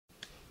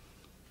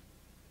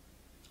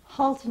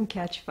Halt and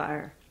Catch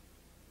Fire.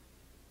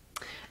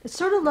 It's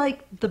sort of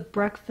like The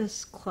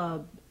Breakfast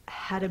Club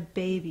had a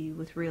baby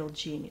with real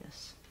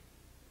genius.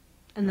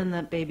 And then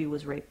that baby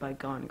was raped by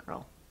Gone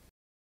Girl.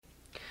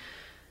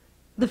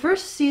 The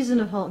first season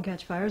of Halt and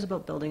Catch Fire is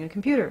about building a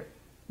computer.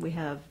 We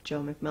have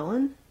Joe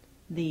McMillan,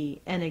 the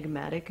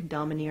enigmatic,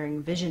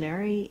 domineering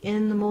visionary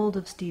in the mold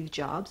of Steve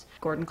Jobs.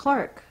 Gordon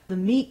Clark, the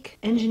meek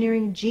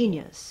engineering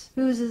genius,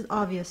 who's his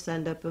obvious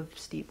send-up of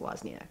Steve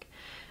Wozniak.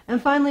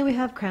 And finally we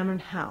have Cameron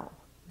Howe,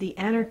 the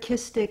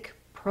anarchistic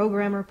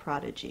programmer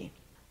prodigy.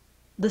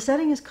 The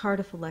setting is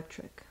Cardiff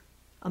Electric,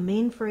 a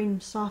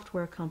mainframe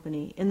software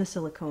company in the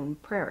Silicon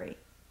Prairie,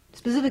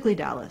 specifically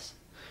Dallas.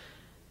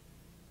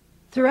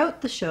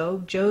 Throughout the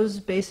show, Joe's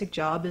basic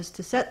job is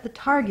to set the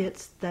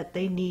targets that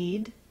they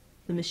need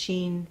the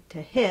machine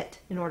to hit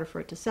in order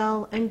for it to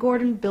sell, and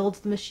Gordon builds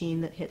the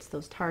machine that hits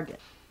those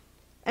targets.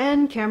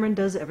 And Cameron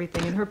does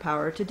everything in her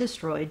power to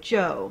destroy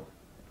Joe.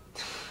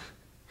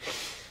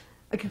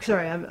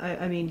 Sorry,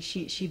 I mean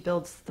she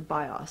builds the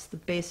BIOS, the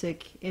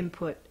basic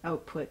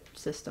input-output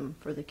system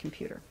for the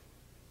computer.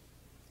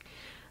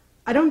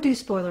 I don't do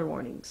spoiler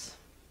warnings,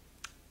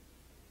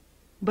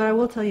 but I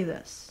will tell you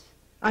this.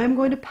 I am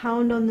going to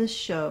pound on this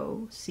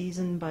show,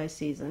 season by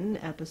season,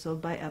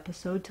 episode by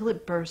episode, till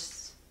it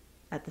bursts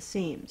at the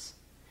seams.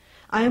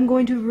 I am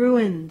going to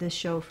ruin this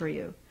show for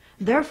you.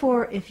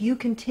 Therefore, if you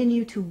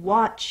continue to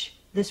watch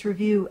this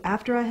review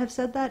after I have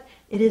said that,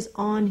 it is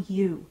on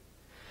you.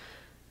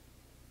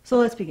 So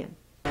let's begin.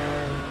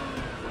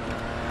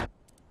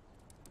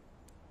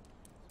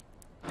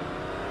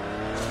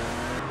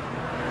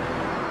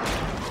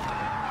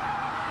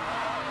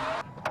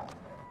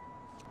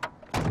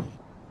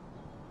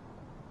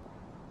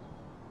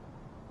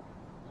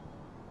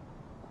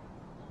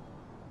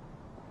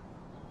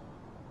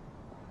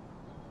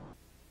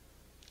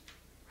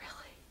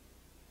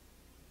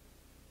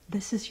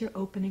 This is your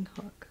opening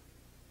hook.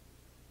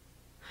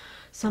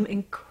 Some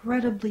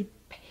incredibly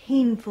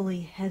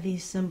painfully heavy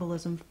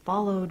symbolism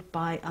followed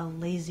by a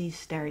lazy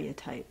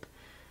stereotype.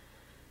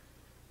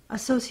 A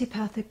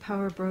sociopathic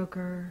power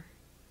broker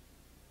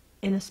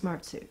in a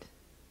smart suit.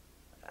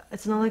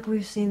 It's not like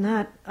we've seen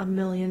that a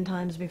million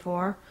times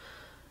before.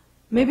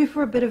 Maybe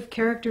for a bit of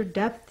character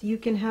depth, you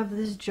can have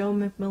this Joe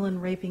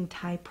McMillan raping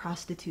Thai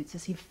prostitutes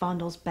as he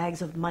fondles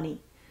bags of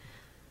money.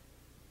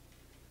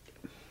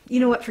 You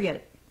know what? Forget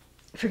it.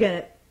 Forget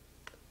it.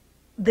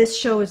 This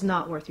show is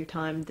not worth your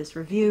time. This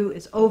review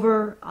is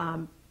over.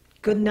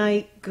 Good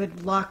night,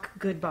 good luck,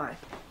 goodbye.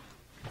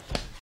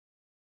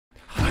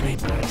 Honey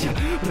badger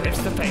rips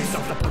the face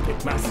off the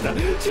puppet master,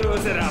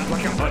 chews it up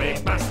like a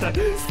honey bastard,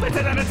 spit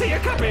it out into your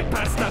copy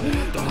pasta.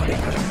 The honey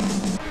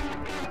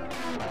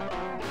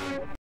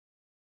badger.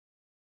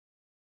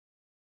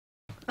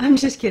 I'm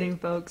just kidding,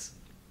 folks.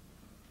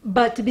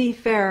 But to be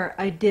fair,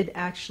 I did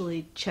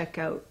actually check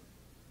out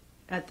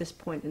at this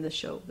point in the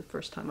show the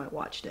first time I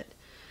watched it.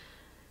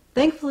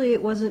 Thankfully,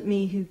 it wasn't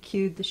me who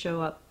queued the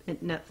show up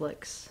at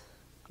Netflix.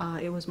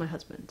 It was my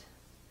husband,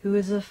 who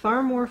is a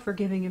far more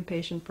forgiving and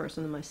patient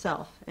person than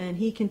myself, and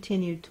he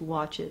continued to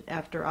watch it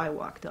after I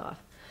walked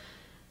off.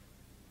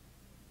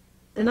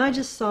 And I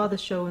just saw the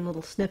show in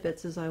little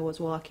snippets as I was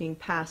walking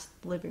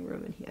past the living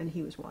room, and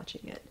he was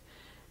watching it.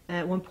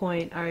 At one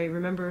point, I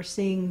remember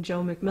seeing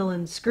Joe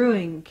McMillan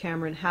screwing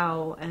Cameron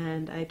Howe,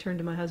 and I turned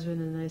to my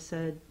husband and I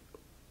said,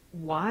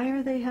 "Why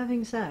are they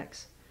having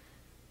sex?"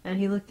 And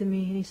he looked at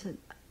me and he said,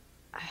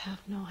 "I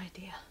have no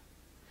idea."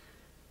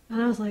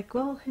 And I was like,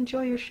 well,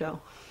 enjoy your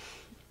show.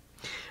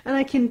 And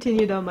I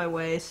continued on my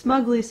way,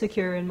 smugly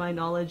secure in my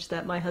knowledge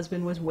that my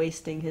husband was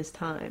wasting his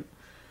time.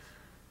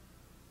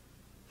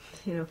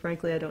 You know,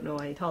 frankly, I don't know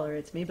why he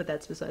tolerates me, but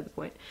that's beside the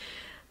point.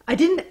 I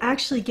didn't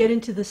actually get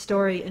into the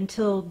story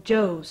until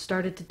Joe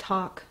started to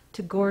talk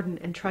to Gordon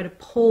and try to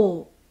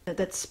pull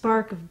that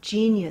spark of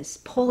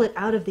genius, pull it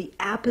out of the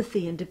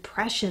apathy and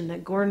depression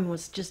that Gordon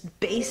was just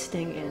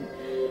basting in.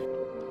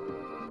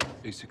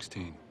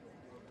 A16.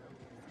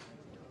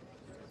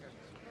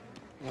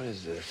 What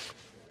is this?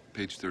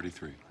 Page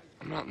 33.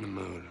 I'm not in the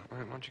mood. All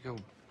right, why don't you go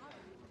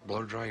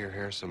blow dry your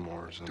hair some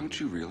more or something? Don't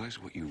you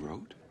realize what you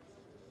wrote?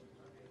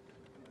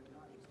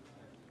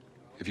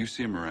 If you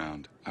see him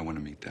around, I want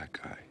to meet that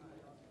guy.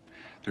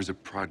 There's a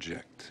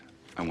project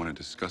I want to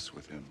discuss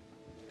with him.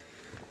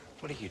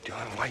 What are you doing?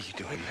 Why are you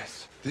doing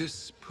this?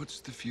 This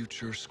puts the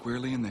future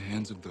squarely in the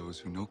hands of those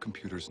who know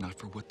computers not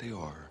for what they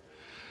are,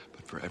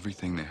 but for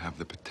everything they have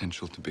the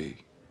potential to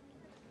be.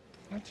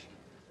 What?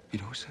 You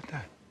know who said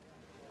that?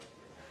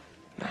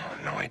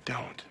 No, I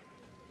don't.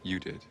 You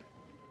did.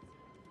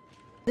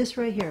 This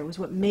right here was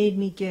what made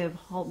me give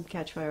Halt and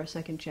Catch Fire a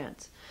second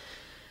chance.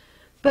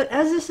 But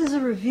as this is a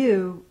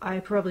review, I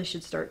probably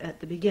should start at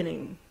the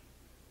beginning.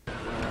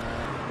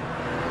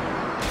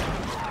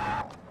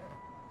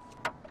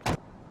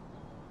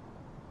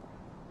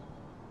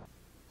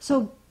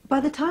 So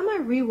by the time I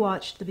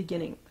rewatched the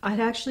beginning, I'd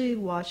actually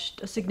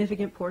watched a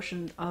significant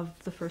portion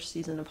of the first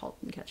season of Halt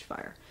and Catch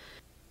Fire.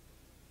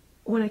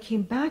 When I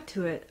came back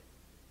to it,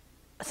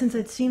 since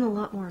I'd seen a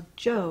lot more of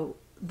Joe,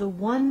 the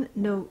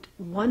one-note,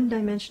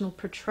 one-dimensional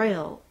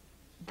portrayal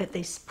that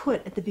they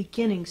put at the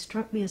beginning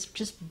struck me as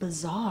just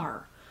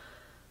bizarre.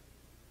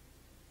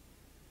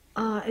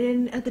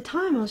 And at the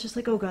time, I was just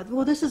like, oh god,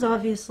 well, this is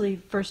obviously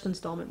first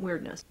installment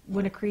weirdness,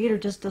 when a creator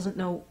just doesn't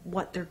know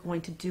what they're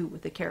going to do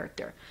with the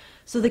character.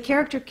 So the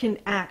character can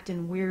act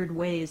in weird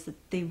ways that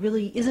they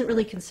really isn't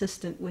really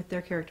consistent with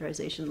their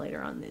characterization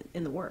later on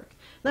in the work.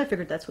 And I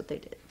figured that's what they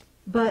did.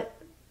 But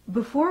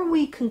before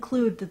we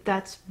conclude that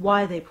that's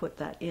why they put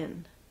that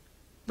in,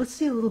 let's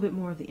see a little bit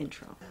more of the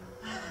intro.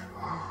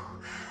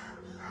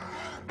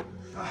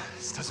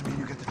 This doesn't mean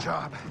you get the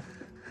job.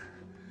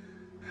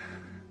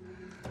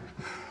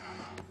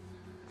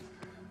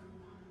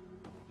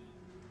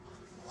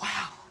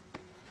 Wow.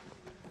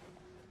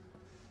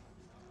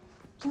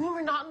 You mean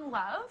we're not in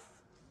love?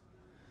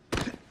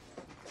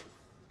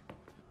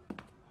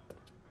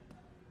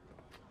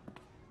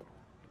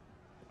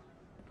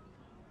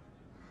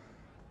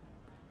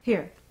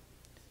 Here.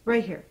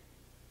 Right here.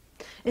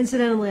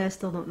 Incidentally, I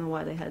still don't know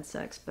why they had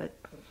sex, but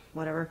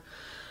whatever.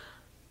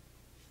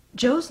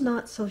 Joe's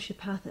not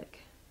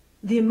sociopathic.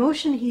 The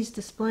emotion he's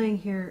displaying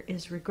here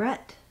is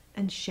regret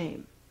and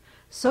shame.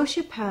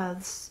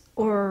 Sociopaths,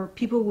 or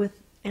people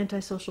with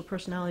antisocial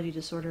personality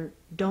disorder,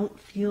 don't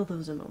feel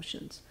those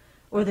emotions,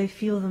 or they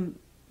feel them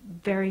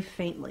very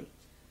faintly.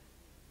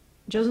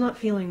 Joe's not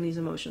feeling these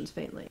emotions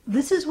faintly.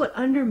 This is what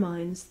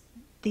undermines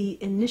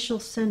the initial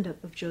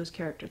send-up of Joe's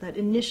character, that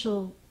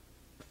initial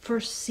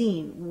first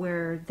scene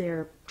where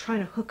they're trying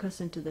to hook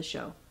us into the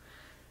show.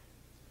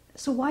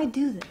 So why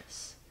do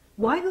this?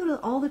 Why go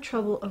to all the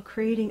trouble of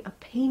creating a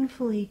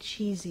painfully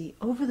cheesy,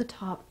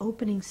 over-the-top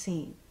opening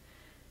scene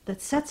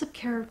that sets a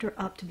character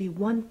up to be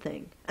one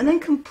thing, and then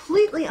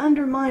completely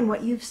undermine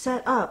what you've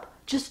set up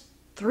just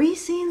 3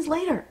 scenes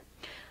later?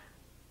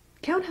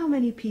 Count how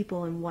many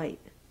people in white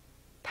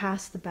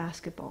pass the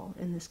basketball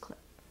in this clip.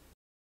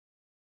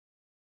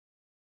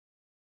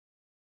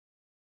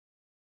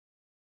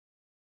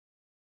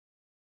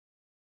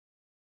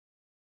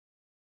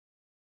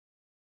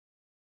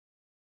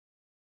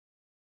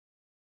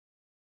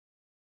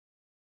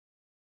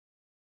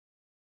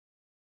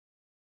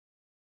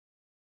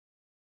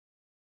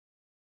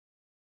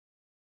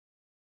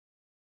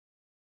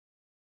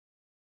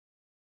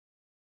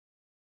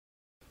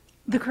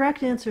 The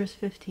correct answer is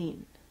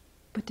 15.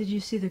 But did you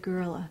see the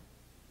gorilla?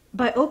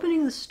 By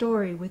opening the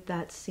story with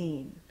that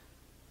scene,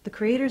 the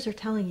creators are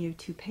telling you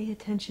to pay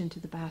attention to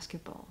the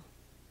basketball.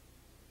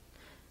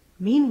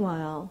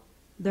 Meanwhile,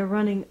 they're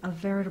running a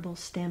veritable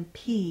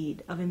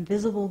stampede of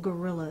invisible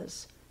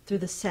gorillas through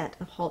the set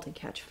of Halt and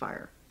Catch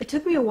Fire. It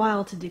took me a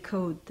while to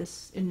decode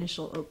this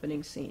initial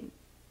opening scene.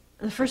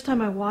 The first time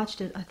I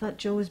watched it, I thought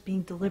Joe was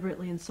being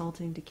deliberately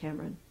insulting to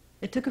Cameron.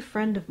 It took a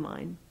friend of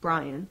mine,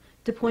 Brian,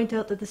 to point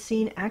out that the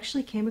scene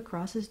actually came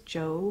across as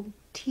Joe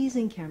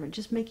teasing Cameron,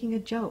 just making a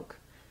joke.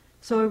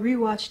 So I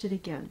rewatched it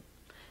again,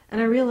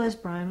 and I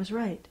realized Brian was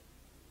right.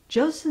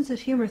 Joe's sense of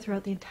humor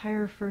throughout the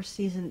entire first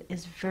season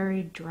is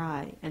very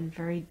dry and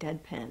very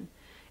deadpan.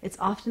 It's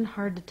often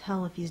hard to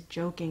tell if he's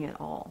joking at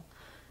all,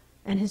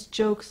 and his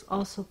jokes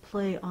also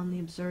play on the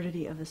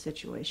absurdity of the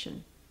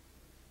situation.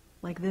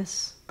 Like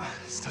this.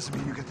 This doesn't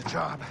mean you get the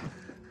job.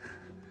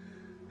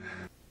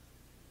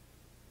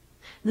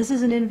 This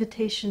is an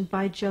invitation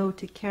by Joe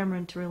to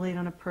Cameron to relate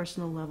on a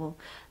personal level,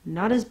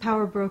 not as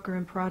power broker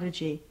and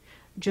prodigy.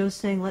 Joe's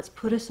saying, let's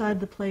put aside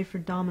the play for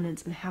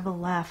dominance and have a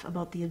laugh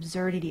about the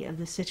absurdity of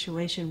the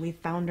situation we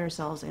found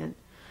ourselves in.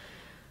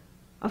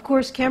 Of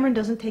course, Cameron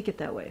doesn't take it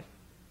that way.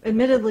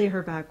 Admittedly,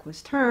 her back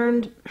was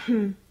turned,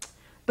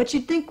 but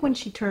you'd think when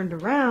she turned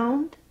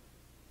around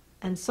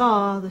and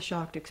saw the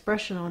shocked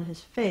expression on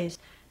his face,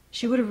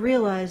 she would have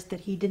realized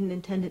that he didn't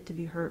intend it to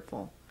be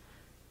hurtful.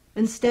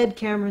 Instead,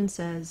 Cameron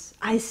says,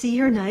 I see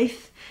your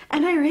knife,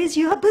 and I raise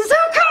you a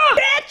bazooka,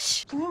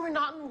 bitch! You mean we're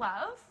not in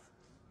love?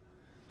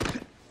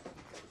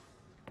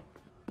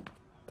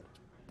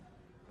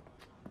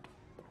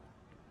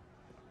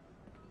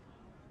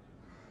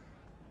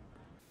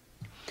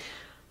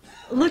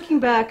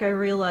 Looking back, I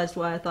realized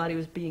why I thought he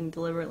was being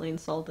deliberately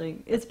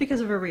insulting. It's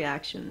because of her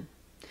reaction.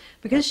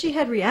 Because she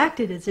had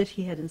reacted as if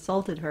he had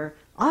insulted her,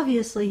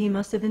 obviously he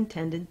must have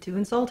intended to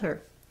insult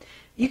her.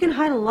 You can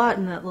hide a lot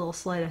in that little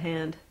sleight of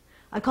hand.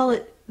 I call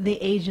it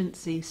the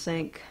agency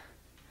sink.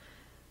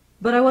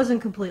 But I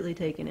wasn't completely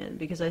taken in,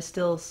 because I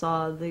still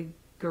saw the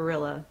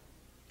gorilla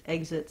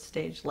exit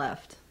stage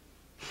left.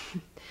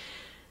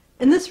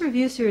 In this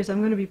review series, I'm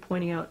going to be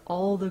pointing out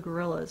all the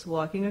gorillas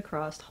walking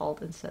across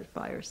Halt and Catch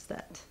Fire's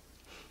set.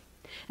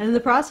 And in the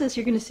process,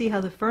 you're going to see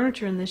how the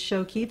furniture in this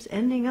show keeps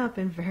ending up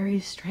in very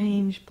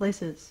strange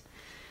places.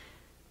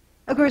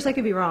 Of course, I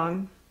could be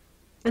wrong.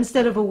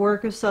 Instead of a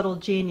work of subtle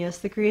genius,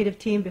 the creative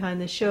team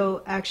behind this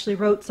show actually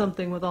wrote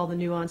something with all the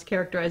nuanced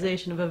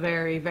characterization of a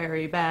very,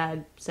 very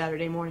bad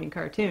Saturday morning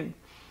cartoon.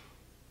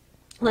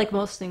 Like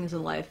most things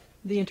in life,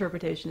 the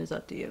interpretation is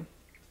up to you.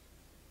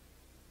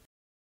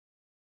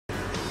 Do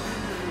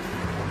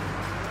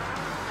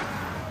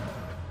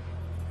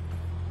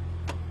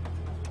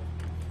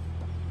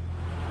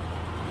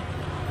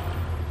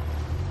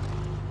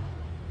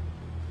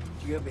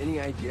you have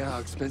any idea how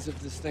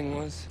expensive this thing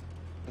was?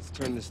 Let's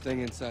turn this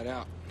thing inside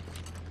out.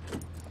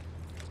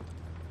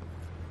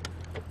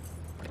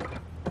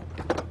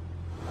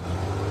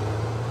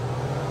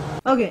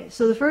 Okay,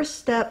 so the first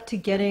step to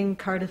getting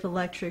Cardiff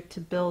Electric to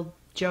build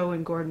Joe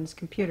and Gordon's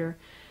computer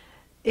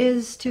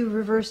is to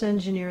reverse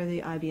engineer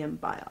the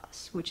IBM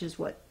BIOS, which is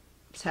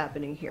what's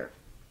happening here.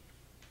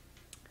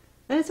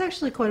 And it's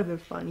actually quite a bit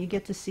of fun. You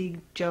get to see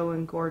Joe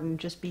and Gordon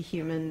just be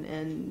human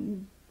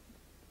and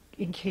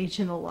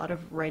engage in a lot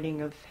of writing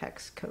of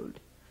hex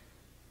code,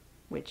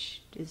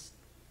 which is,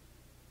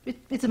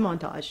 it's a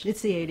montage.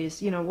 It's the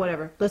 80s, you know,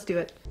 whatever. Let's do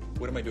it.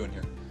 What am I doing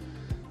here?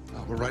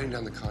 We're writing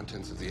down the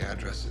contents of the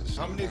addresses.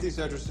 How many of these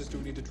addresses do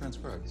we need to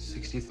transcribe?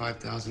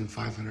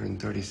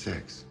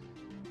 65,536.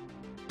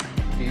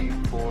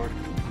 B4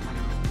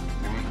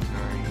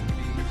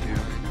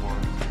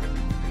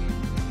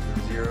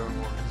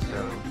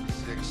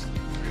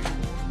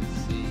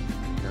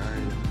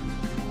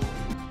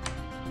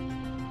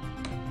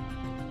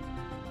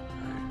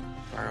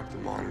 Fire up the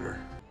monitor.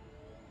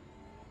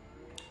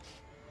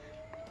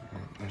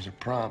 There's a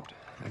prompt.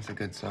 That's a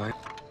good sign.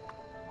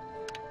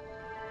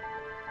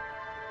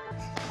 You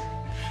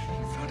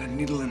found a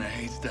needle in a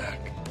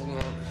haystack. Hold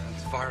on.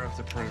 Let's fire up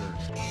the printer.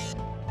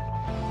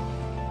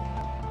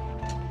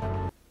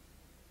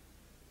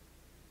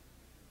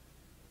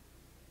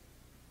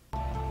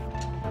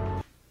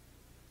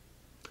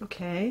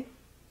 Okay.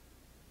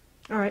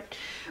 All right.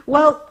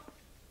 Well,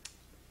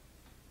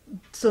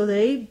 so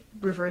they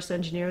reverse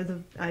engineer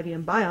the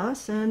IBM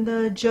BIOS,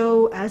 and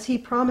Joe, as he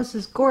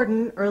promises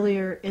Gordon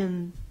earlier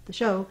in the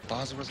show...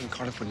 Bosworth and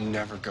Cardiff would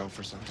never go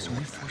for something So like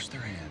we that. forced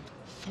their hand.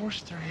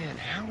 Force their hand?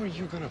 How are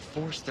you going to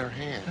force their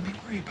hand? Let me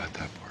worry about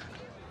that part.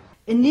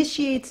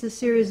 initiates a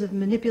series of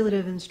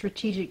manipulative and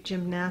strategic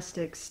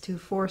gymnastics to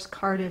force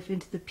Cardiff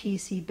into the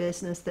PC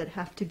business that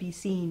have to be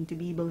seen to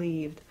be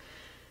believed.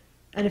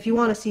 And if you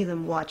want to see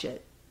them, watch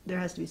it. There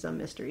has to be some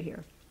mystery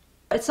here.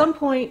 At some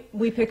point,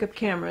 we pick up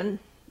Cameron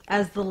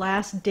as the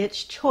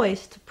last-ditch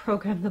choice to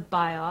program the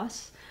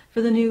BIOS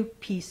for the new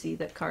PC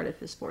that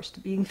Cardiff is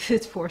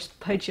forced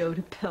by Joe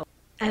to build.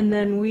 And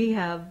then we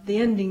have the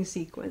ending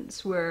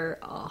sequence where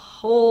a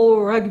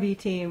whole rugby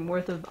team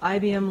worth of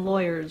IBM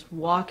lawyers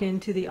walk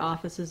into the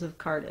offices of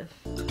Cardiff.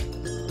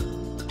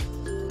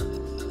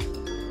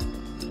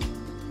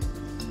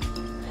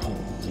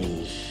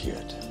 Holy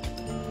shit.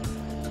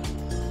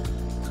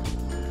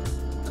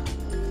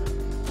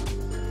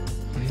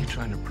 What are you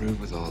trying to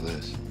prove with all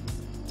this?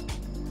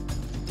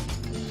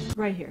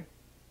 Right here.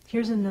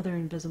 Here's another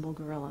invisible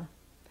gorilla.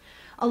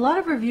 A lot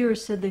of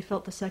reviewers said they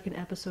felt the second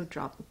episode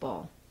dropped the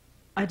ball.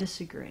 I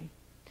disagree.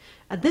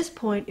 At this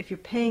point, if you're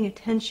paying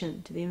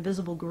attention to the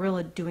invisible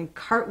gorilla doing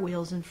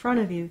cartwheels in front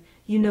of you,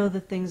 you know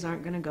that things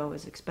aren't going to go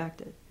as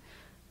expected.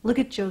 Look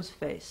at Joe's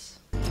face.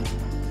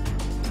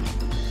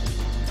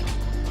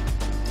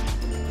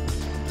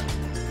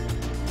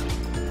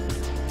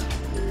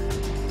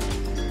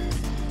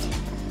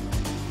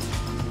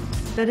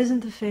 That isn't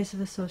the face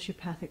of a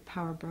sociopathic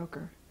power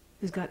broker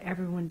who's got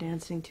everyone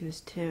dancing to his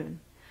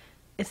tune.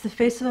 It's the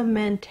face of a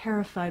man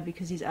terrified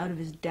because he's out of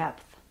his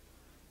depth.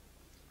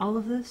 All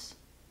of this,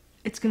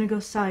 it's gonna go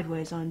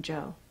sideways on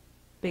Joe.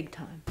 Big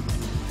time.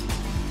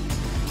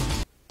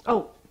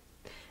 Oh,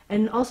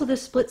 and also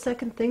this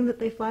split-second thing that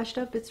they flashed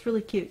up, it's really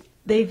cute.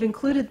 They've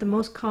included the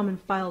most common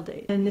file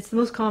date, and it's the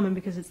most common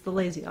because it's the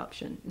lazy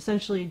option.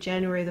 Essentially,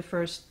 January the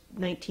 1st,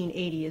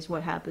 1980 is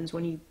what happens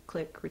when you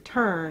click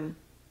return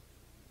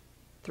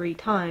 3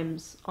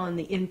 times on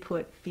the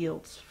input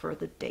fields for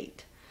the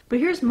date. But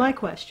here's my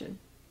question.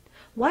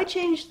 Why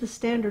change the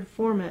standard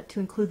format to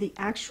include the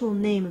actual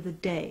name of the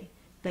day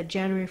that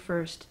January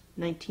 1st,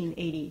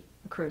 1980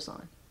 occurs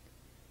on?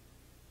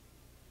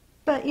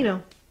 But, you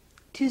know,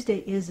 Tuesday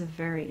is a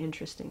very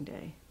interesting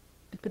day,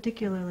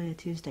 particularly a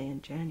Tuesday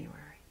in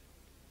January.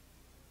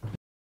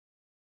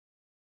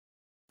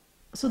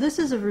 So this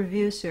is a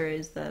review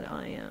series that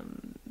I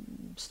am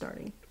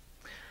starting,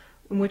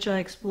 in which I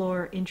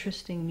explore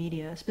interesting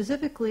media.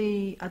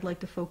 Specifically, I'd like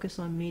to focus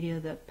on media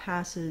that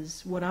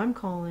passes what I'm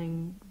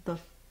calling the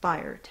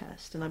fire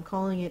test, and I'm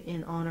calling it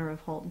in honor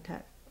of Halt and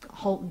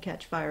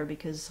Catch Fire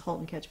because Halt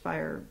and Catch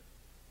Fire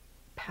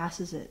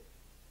passes it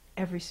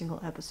every single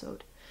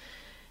episode.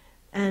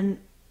 And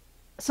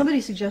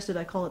somebody suggested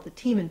I call it the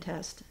Tieman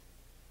test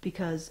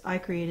because I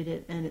created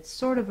it, and it's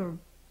sort of a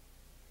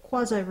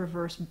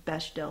quasi-reverse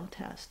Bechdel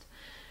test.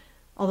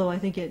 Although I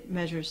think it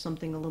measures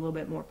something a little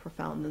bit more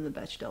profound than the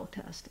Bechdel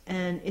test.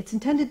 And it's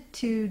intended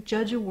to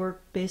judge a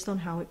work based on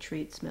how it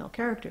treats male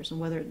characters and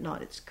whether or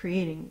not it's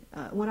creating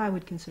what I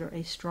would consider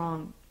a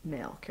strong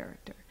male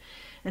character.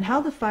 And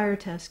how the fire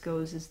test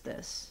goes is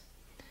this.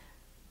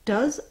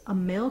 Does a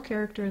male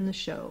character in the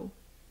show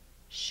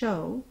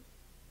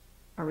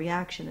a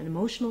reaction, an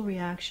emotional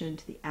reaction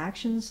to the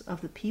actions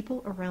of the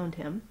people around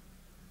him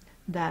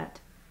that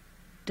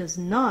does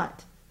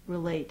not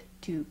relate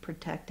to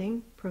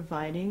protecting,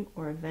 providing,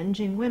 or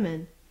avenging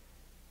women,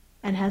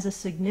 and has a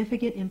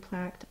significant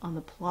impact on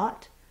the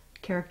plot,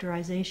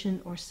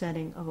 characterization, or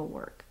setting of a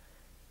work?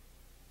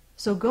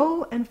 So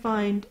go and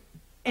find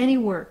any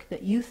work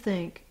that you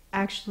think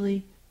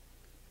actually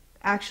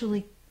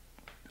actually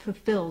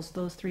fulfills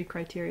those 3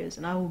 criteria,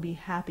 and I will be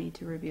happy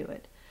to review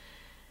it.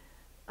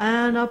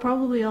 And I'll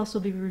probably also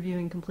be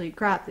reviewing complete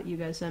crap that you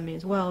guys send me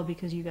as well,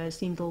 because you guys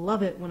seem to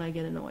love it when I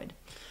get annoyed.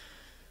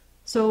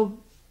 So,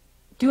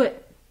 do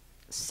it.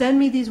 Send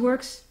me these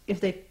works.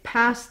 If they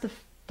pass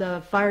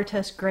the fire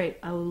test, great.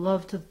 I would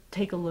love to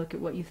take a look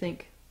at what you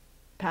think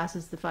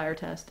passes the fire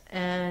test.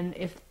 And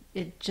if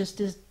it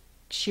just is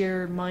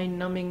sheer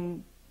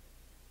mind-numbing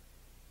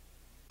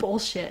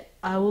bullshit,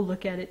 I will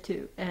look at it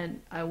too,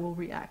 and I will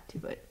react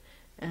to it.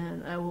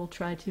 And I will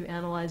try to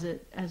analyze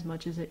it as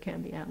much as it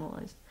can be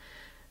analyzed.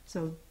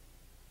 So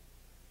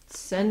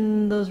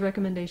send those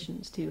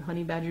recommendations to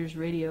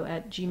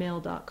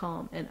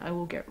honeybadgersradio@gmail.com, and I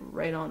will get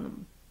right on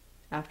them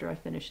after I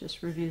finish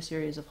this review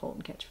series of Halt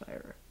and Catch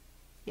Fire.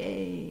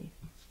 Yay!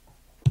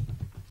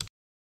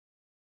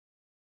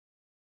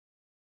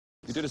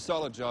 You did a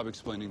solid job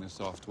explaining the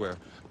software,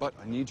 but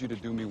I need you to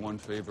do me one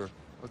favor.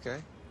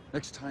 Okay.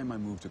 Next time I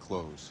move to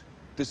close,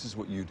 this is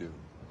what you do.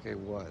 Okay,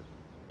 what?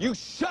 You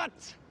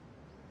shut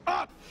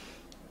up!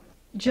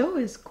 Joe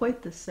is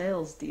quite the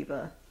sales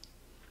diva.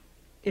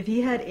 If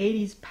he had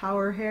 80s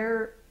power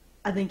hair,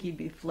 I think he'd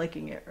be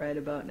flicking it right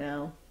about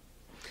now.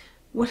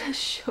 What a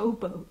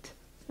showboat.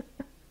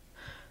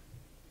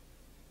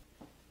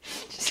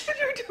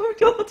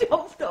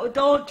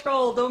 Don't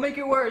troll. Don't make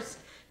it worse.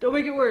 Don't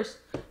make it worse.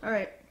 All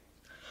right.